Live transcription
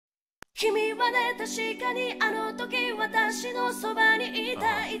君はね、確かにあの時私のそばにい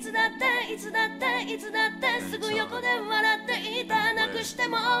た。いつだっていつだっていつだってすぐ横で笑っていた。なくして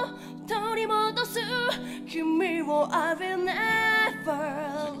も取り戻す君を I will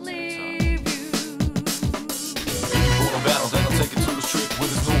never leave you. If you want a battle, then I'll take it to the street where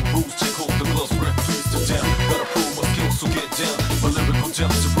there's no rules. Take hold the gloves, rip, twist it down. Gotta prove my skills, so get down. My lyrical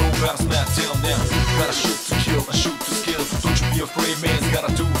gems, a pro battle, smack down now. Gotta shoot to kill, I shoot to skill. Don't you be afraid, man's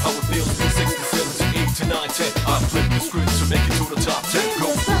gotta do how it feels. 6 to 7 to 8 to 9, 10. I flip the script to make it to the top 10.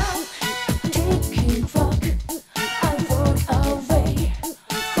 Go.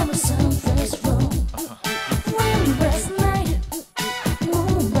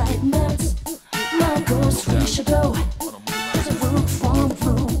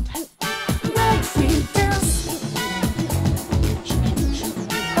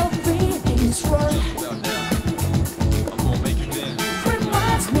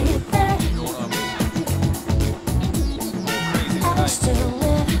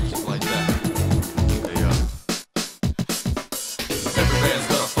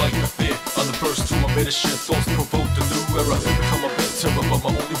 Shit thoughts provoked a new era. Become a bit terror, but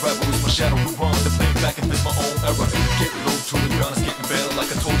my only rival is my shadow. Rewind the play back and this my own era. Get low to the ground, it's getting better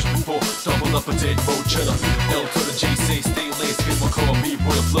like I told you before. Double up a dead road cheddar. L to the J, say stay laced. Here's my car, me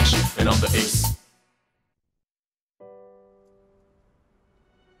boy a flush, and I'm the ace.